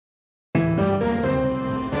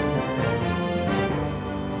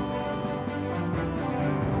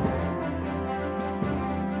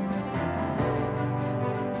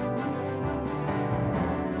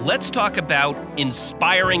let's talk about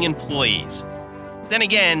inspiring employees. Then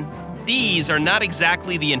again, these are not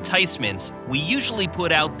exactly the enticements we usually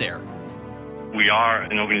put out there. We are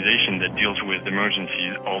an organization that deals with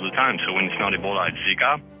emergencies all the time. So when it's not Ebola, it's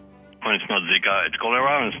Zika. When it's not Zika, it's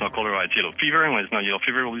cholera. When it's not cholera, it's yellow fever. And when it's not yellow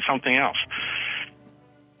fever, it will be something else.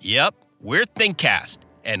 Yep, we're ThinkCast,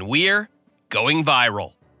 and we're going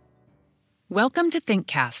viral. Welcome to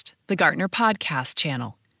ThinkCast, the Gartner podcast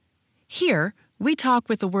channel. Here, we talk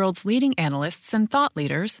with the world's leading analysts and thought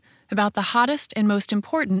leaders about the hottest and most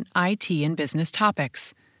important IT and business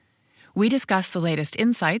topics. We discuss the latest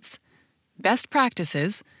insights, best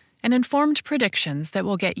practices, and informed predictions that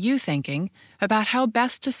will get you thinking about how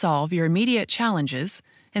best to solve your immediate challenges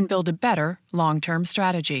and build a better long-term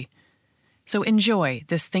strategy. So enjoy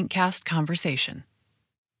this ThinkCast conversation.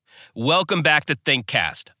 Welcome back to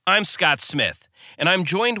ThinkCast. I'm Scott Smith, and I'm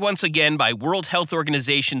joined once again by World Health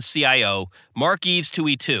Organization CIO Marc-Yves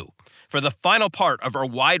Touitou for the final part of our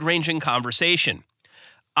wide-ranging conversation.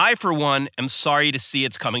 I, for one, am sorry to see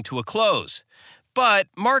it's coming to a close, but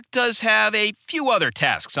Marc does have a few other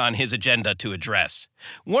tasks on his agenda to address.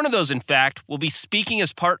 One of those, in fact, will be speaking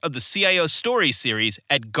as part of the CIO Stories series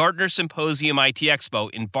at Gartner Symposium IT Expo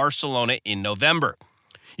in Barcelona in November.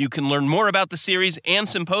 You can learn more about the series and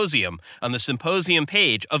symposium on the symposium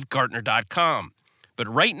page of Gartner.com. But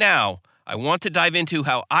right now, I want to dive into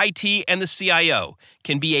how IT and the CIO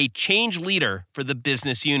can be a change leader for the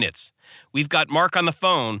business units. We've got Marc on the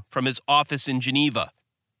phone from his office in Geneva.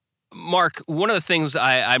 Marc, one of the things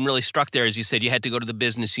I'm really struck there is you said you had to go to the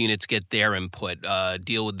business units, get their input,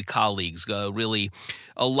 deal with the colleagues. Really,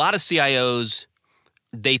 a lot of CIOs,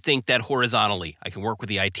 they think that horizontally. I can work with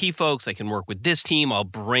the IT folks, I can work with this team, I'll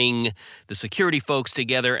bring the security folks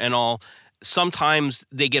together and all. Sometimes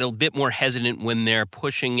they get a bit more hesitant when they're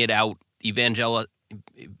pushing it out,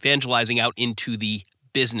 evangelizing out into the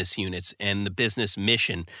business units and the business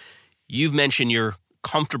mission. You've mentioned you're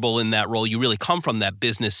comfortable in that role. You really come from that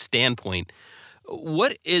business standpoint.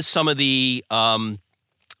 What is some of the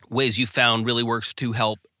ways you found really works to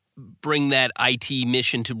help bring that IT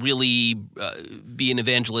mission to really be an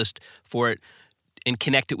evangelist for it and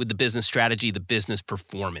connect it with the business strategy, the business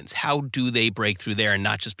performance? How do they break through there and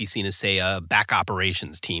not just be seen as, say, a back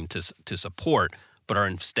operations team to support, but are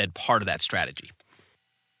instead part of that strategy?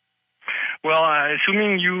 Well,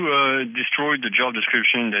 assuming you destroyed the job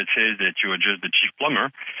description that says that you are just the chief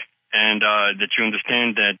plumber and that you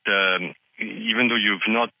understand that even though you've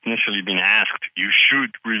not necessarily been asked, you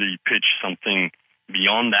should really pitch something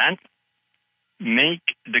beyond that, make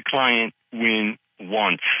the client win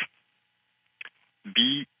once.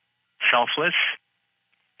 Be selfless.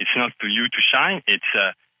 It's not for you to shine. It's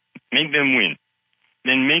make them win.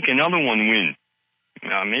 Then make another one win.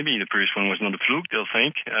 Maybe the previous one was not a fluke, they'll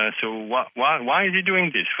think. So why is he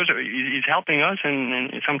doing this? First, he's helping us,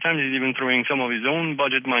 and sometimes he's even throwing some of his own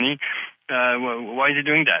budget money. Why is he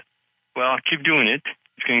doing that? Well, keep doing it.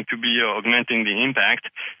 It's going to be augmenting the impact.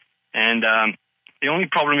 And the only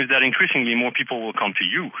problem is that increasingly more people will come to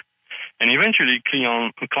you. And eventually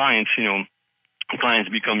clients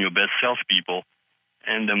become your best salespeople,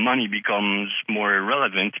 and the money becomes more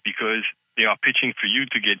irrelevant because they are pitching for you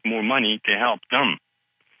to get more money to help them.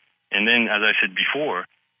 And then, as I said before,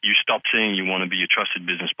 you stop saying you want to be a trusted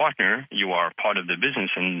business partner. You are part of the business,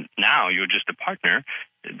 and now you're just a partner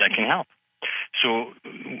that can help. So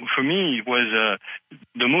for me, it was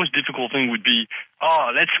the most difficult thing would be,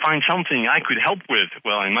 let's find something I could help with.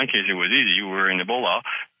 Well, in my case, it was easy. You were in Ebola,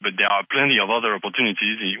 but there are plenty of other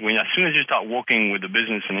opportunities. As soon as you start working with the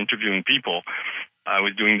business and interviewing people, I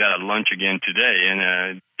was doing that at lunch again today,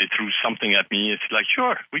 and they threw something at me. It's like,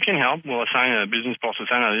 sure, we can help. We'll assign a business process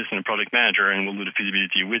analyst and a project manager, and we'll do the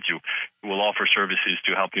feasibility with you. We'll offer services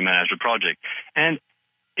to help you manage the project. And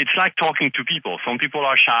it's like talking to people. Some people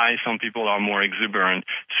are shy, some people are more exuberant.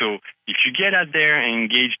 So if you get out there and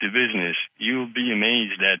engage the business, you'll be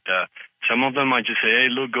amazed that some of them might just say, hey,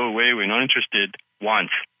 look, go away, we're not interested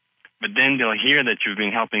once. But then they'll hear that you've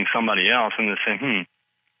been helping somebody else, and they'll say,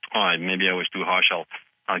 all right, maybe I was too harsh,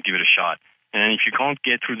 I'll give it a shot. And then if you can't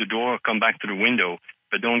get through the door, come back to the window,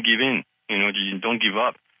 but don't give in. Don't give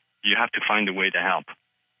up. You have to find a way to help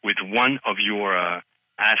with one of your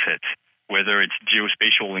assets, whether it's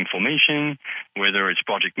geospatial information, whether it's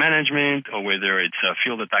project management, or whether it's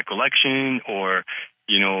field attack collection, or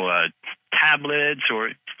tablets, or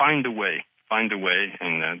find a way,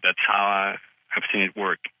 and that's how I've seen it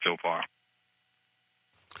work so far.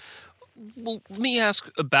 Well, let me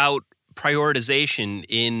ask about prioritization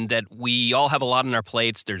in that we all have a lot on our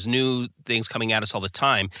plates. There's new things coming at us all the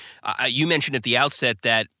time. You mentioned at the outset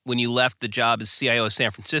that when you left the job as CIO of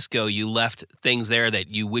San Francisco, you left things there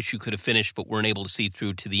that you wish you could have finished but weren't able to see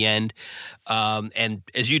through to the end. And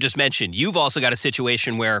as you just mentioned, you've also got a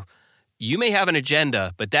situation where you may have an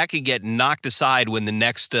agenda, but that could get knocked aside when the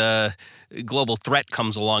next global threat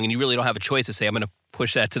comes along, and you really don't have a choice to say, I'm going to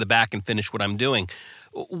push that to the back and finish what I'm doing.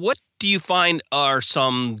 What do you find are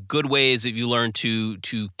some good ways that you learn to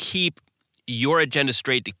keep your agenda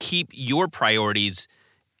straight, to keep your priorities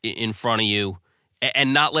in front of you,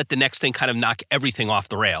 and not let the next thing kind of knock everything off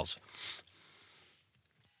the rails?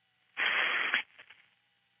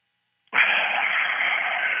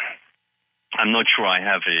 I'm not sure I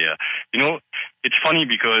have it's funny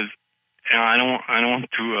because I don't want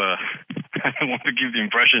to I don't want to give the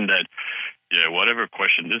impression that whatever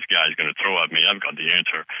question this guy is going to throw at me, I've got the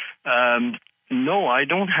answer. No, I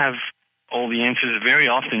don't have all the answers. Very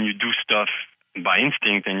often you do stuff by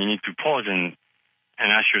instinct and you need to pause and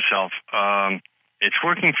ask yourself, it's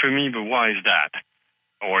working for me, but why is that?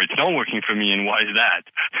 Or it's not working for me, and why is that?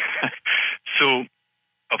 So,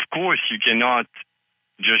 of course, you cannot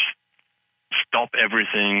just stop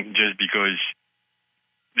everything just because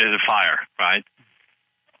there's a fire, right?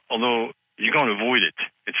 Although you can't avoid it.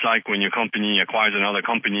 It's like when your company acquires another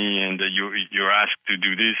company and you're asked to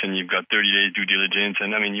do this and you've got 30 days due diligence,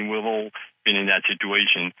 and I mean, you will all been in that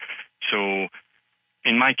situation. So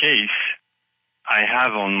in my case, I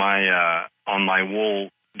have on my wall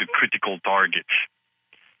the critical targets.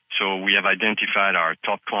 So we have identified our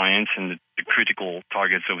top clients and the critical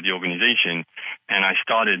targets of the organization. And I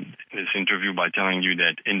started this interview by telling you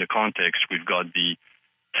that in the context, we've got the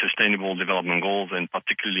Sustainable Development Goals, and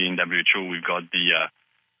particularly in WHO, we've got the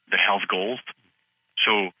health goals.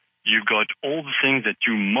 So you've got all the things that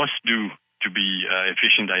you must do to be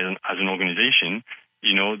efficient as an organization.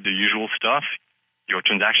 You know, the usual stuff, your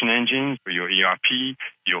transaction engine, your ERP,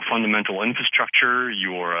 your fundamental infrastructure,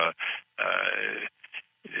 your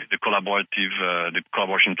the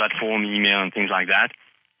collaboration platform, email, and things like that.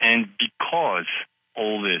 And because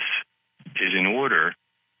all this is in order,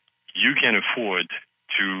 you can afford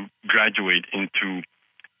to graduate into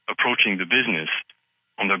approaching the business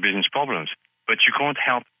on their business problems. But you can't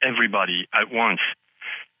help everybody at once.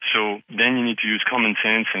 So then you need to use common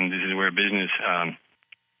sense, and this is where business,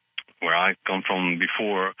 where I come from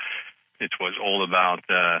before, it was all about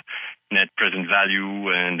net present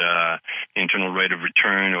value and internal rate of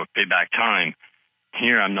return or payback time.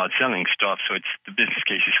 Here I'm not selling stuff, so the business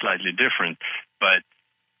case is slightly different, but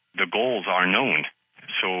the goals are known.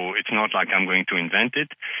 So it's not like I'm going to invent it.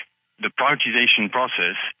 The prioritization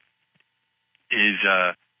process is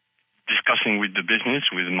discussing with the business,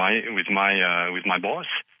 with my boss,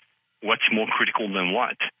 what's more critical than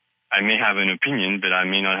what. I may have an opinion, but I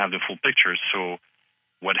may not have the full picture. So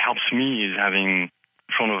what helps me is having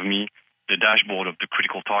in front of me the dashboard of the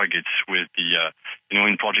critical targets with the,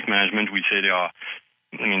 in project management, we say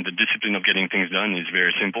the discipline of getting things done is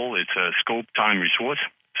very simple. It's a scope, time, resource.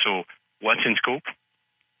 So what's in scope?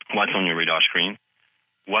 What's on your radar screen?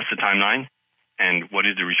 What's the timeline? And what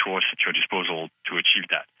is the resource at your disposal to achieve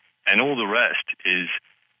that? And all the rest is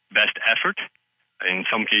best effort. In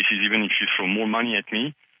some cases, even if you throw more money at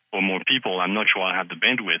me or more people, I'm not sure I have the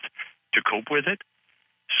bandwidth to cope with it.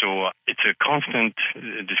 So it's a constant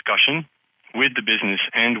discussion with the business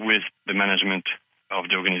and with the management of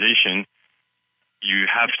the organization. You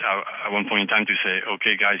have to, at one point in time, to say,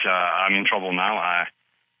 okay, guys, I'm in trouble now.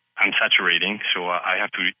 I'm saturating, so I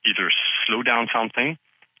have to either slow down something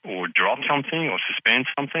or drop something or suspend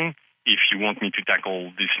something if you want me to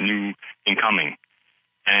tackle this new incoming.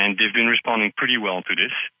 And they've been responding pretty well to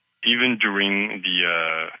this, even during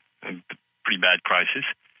the pretty bad crisis.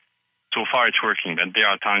 So far, it's working, but there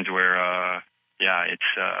are times where,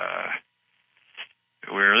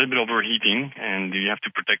 we're a little bit overheating, and you have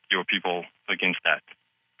to protect your people against that.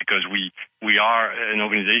 Because we are an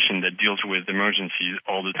organization that deals with emergencies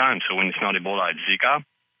all the time. So when it's not Ebola, it's Zika.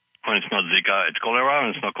 When it's not Zika, it's cholera. When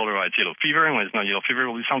it's not cholera, it's yellow fever. And when it's not yellow fever, it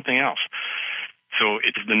will be something else. So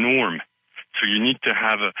it's the norm. So you need to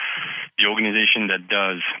have the organization that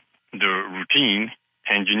does the routine,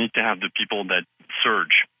 and you need to have the people that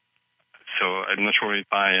surge. So I'm not sure if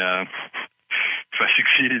I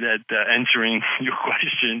succeeded at answering your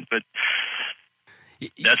question, but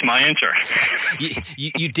That's my answer.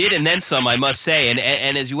 You did, and then some, I must say.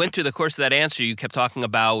 And as you went through the course of that answer, you kept talking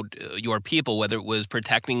about your people, whether it was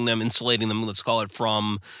protecting them, insulating them, let's call it,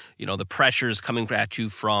 from the pressures coming at you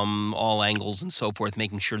from all angles and so forth,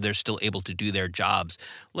 making sure they're still able to do their jobs.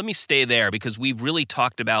 Let me stay there because we've really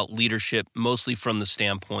talked about leadership mostly from the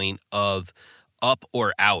standpoint of up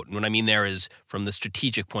or out. And what I mean there is from the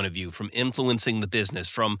strategic point of view, from influencing the business,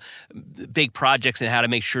 from big projects and how to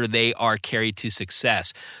make sure they are carried to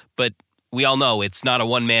success. But we all know it's not a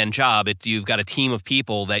one-man job. You've got a team of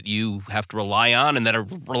people that you have to rely on and that are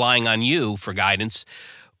relying on you for guidance.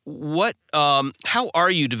 How are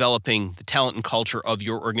you developing the talent and culture of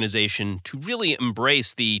your organization to really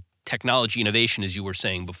embrace the technology innovation, as you were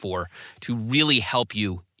saying before, to really help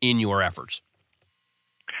you in your efforts?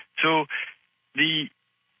 So the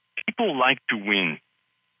people like to win.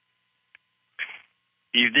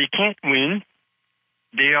 If they can't win,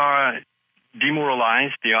 they are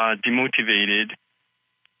demoralized, they are demotivated,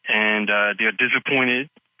 and they are disappointed.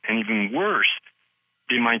 And even worse,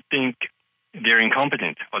 they might think they're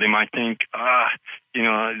incompetent, or they might think,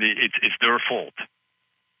 it's their fault.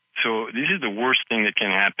 So this is the worst thing that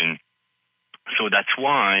can happen. So that's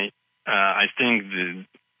why I think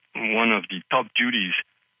one of the top duties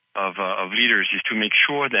of leaders is to make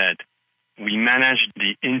sure that we manage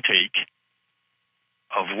the intake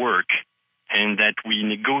of work and that we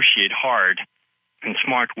negotiate hard in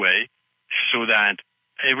smart way so that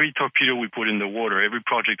every torpedo we put in the water, every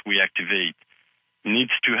project we activate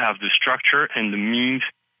needs to have the structure and the means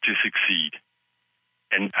to succeed.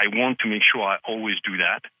 And I want to make sure I always do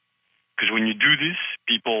that, because when you do this,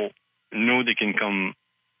 people know they can come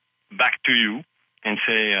back to you and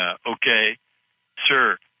say, okay,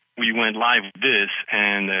 sir, we went live with this,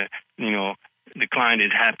 and the client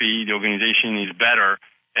is happy, the organization is better,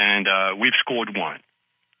 and we've scored one.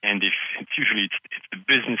 And it's usually the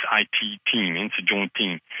business IT team, it's a joint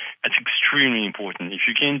team. That's extremely important. If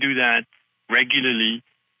you can do that regularly,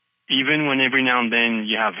 even when every now and then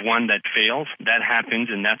you have one that fails, that happens,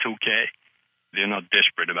 and that's okay. They're not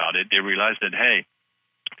desperate about it. They realize that, hey,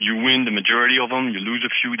 you win the majority of them, you lose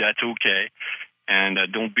a few, that's okay. And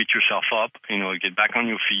don't beat yourself up, get back on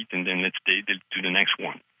your feet, and then let's do the next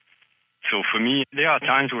one. So for me, there are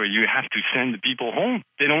times where you have to send the people home.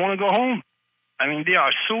 They don't want to go home. I mean, they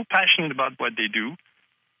are so passionate about what they do,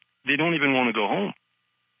 they don't even want to go home.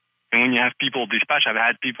 And when you have people dispatched, I've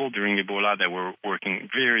had people during Ebola that were working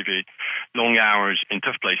very, very long hours in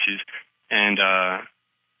tough places. And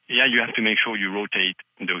you have to make sure you rotate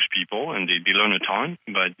those people, and they learn a ton,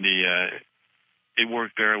 but they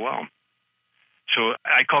work very well. So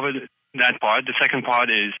I covered that part. The second part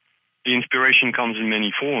is the inspiration comes in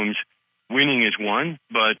many forms. Winning is one,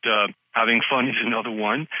 but having fun is another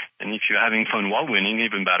one. And if you're having fun while winning,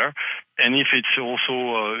 even better. And if it's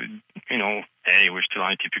also, hey, we're still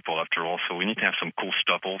IT people after all, so we need to have some cool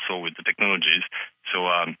stuff also with the technologies. So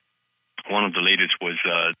one of the latest was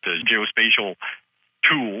the geospatial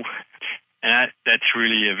tool. And that's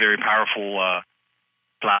really a very powerful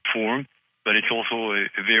platform, but it's also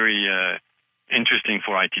a very interesting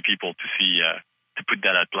for IT people to see, to put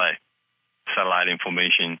that at play. Satellite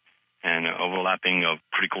information and overlapping of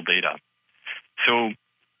critical data. So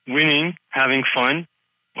winning, having fun,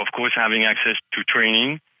 of course, having access to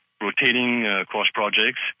training, rotating across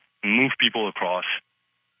projects, move people across.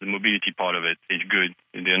 The mobility part of it is good.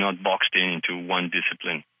 They're not boxed into one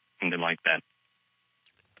discipline, and they like that.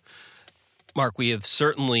 Mark, we have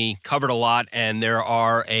certainly covered a lot, and there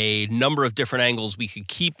are a number of different angles we could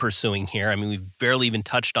keep pursuing here. I mean, we've barely even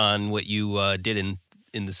touched on what you did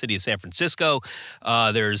in the city of San Francisco.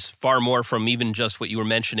 There's far more from even just what you were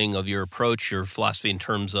mentioning of your approach, your philosophy in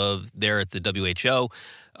terms of there at the WHO.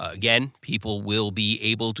 Again, people will be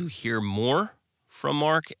able to hear more from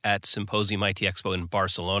Mark at Symposium IT Expo in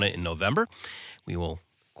Barcelona in November. We will,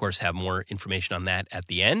 of course, have more information on that at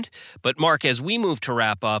the end. But Mark, as we move to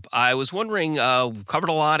wrap up, I was wondering, we've covered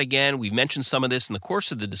a lot again. We've mentioned some of this in the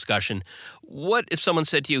course of the discussion. What if someone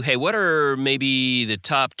said to you, hey, what are maybe the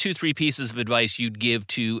top 2-3 pieces of advice you'd give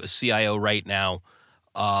to a CIO right now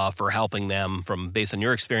for helping them, based on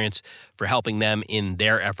your experience, for helping them in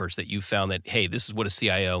their efforts that you've found that, hey, this is what a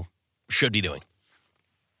CIO should be doing?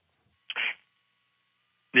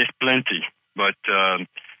 There's plenty, but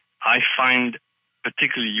I find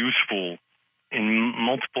particularly useful in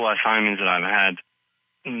multiple assignments that I've had.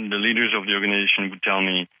 The leaders of the organization would tell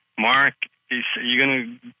me, Mark, you're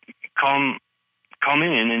going to come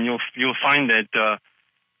in and you'll find that,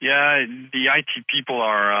 the IT people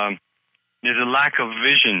are, there's a lack of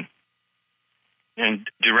vision and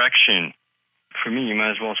direction. For me, you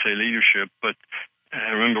might as well say leadership, but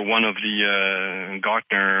I remember one of the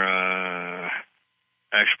Gartner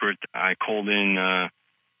experts I called in, at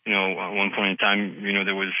one point in time,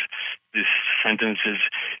 there was this sentence is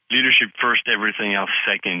leadership first, everything else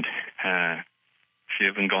second. If you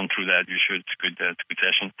haven't gone through that, you should. It's a good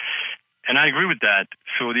session. And I agree with that.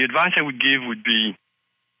 So the advice I would give would be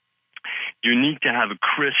you need to have a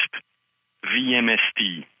crisp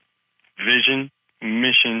VMST, vision,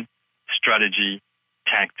 mission, strategy,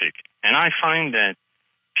 tactic. And I find that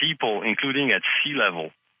people, including at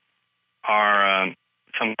C-level, are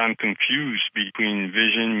sometimes confused between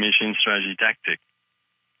vision, mission, strategy, tactic.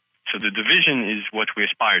 So the vision is what we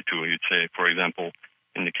aspire to. You'd say, for example,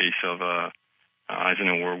 in the case of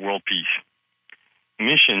Eisenhower, world peace.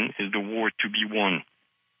 Mission is the war to be won,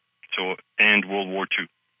 so end World War II.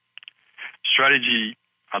 Strategy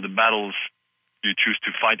are the battles you choose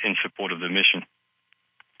to fight in support of the mission.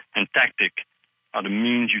 And tactic are the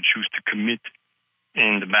means you choose to commit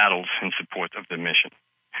in the battles in support of the mission.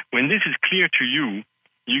 When this is clear to you,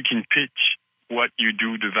 you can pitch what you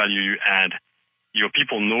do, the value you add. Your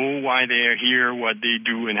people know why they're here, what they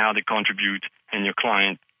do, and how they contribute, and your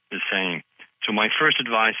client the same. So my first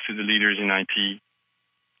advice to the leaders in IT,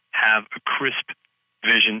 have a crisp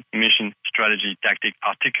vision, mission, strategy, tactic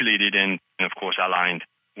articulated and of course, aligned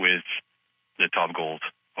with the top goals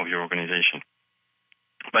of your organization.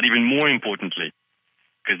 But even more importantly,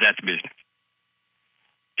 because that's business,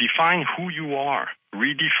 define who you are,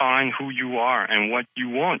 redefine who you are and what you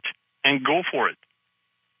want, and go for it.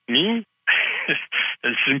 Me,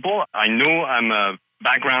 it's simple. I know I'm a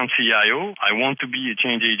background CIO. I want to be a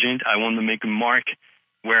change agent. I want to make a mark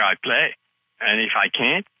where I play. And if I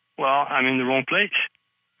can't, well, I'm in the wrong place.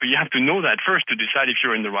 But you have to know that first to decide if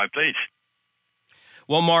you're in the right place.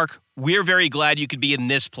 Well, Mark, we're very glad you could be in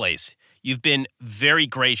this place. You've been very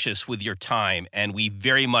gracious with your time, and we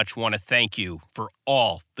very much want to thank you for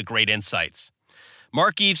all the great insights.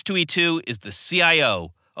 Marc-Yves Touitou is the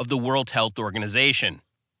CIO of the World Health Organization.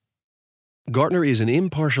 Gartner is an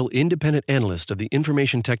impartial, independent analyst of the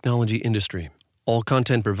information technology industry. All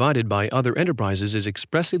content provided by other enterprises is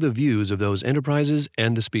expressly the views of those enterprises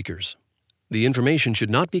and the speakers. The information should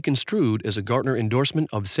not be construed as a Gartner endorsement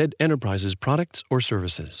of said enterprise's products or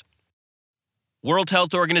services. World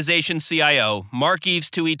Health Organization CIO Marc-Yves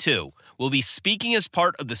Touitou will be speaking as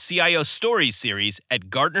part of the CIO Stories series at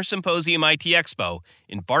Gartner Symposium IT Expo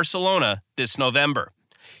in Barcelona this November.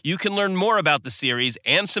 You can learn more about the series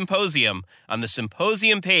and symposium on the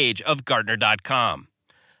symposium page of Gartner.com.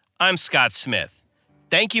 I'm Scott Smith.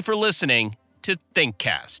 Thank you for listening to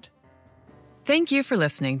ThinkCast. Thank you for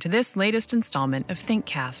listening to this latest installment of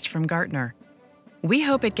ThinkCast from Gartner. We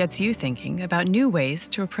hope it gets you thinking about new ways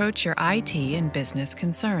to approach your IT and business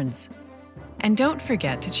concerns. And don't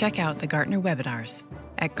forget to check out the Gartner webinars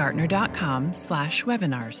at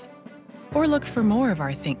gartner.com/webinars. Or look for more of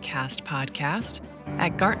our ThinkCast podcast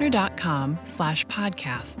at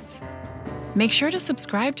gartner.com/podcasts. Make sure to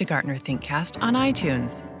subscribe to Gartner ThinkCast on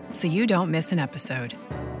iTunes so you don't miss an episode.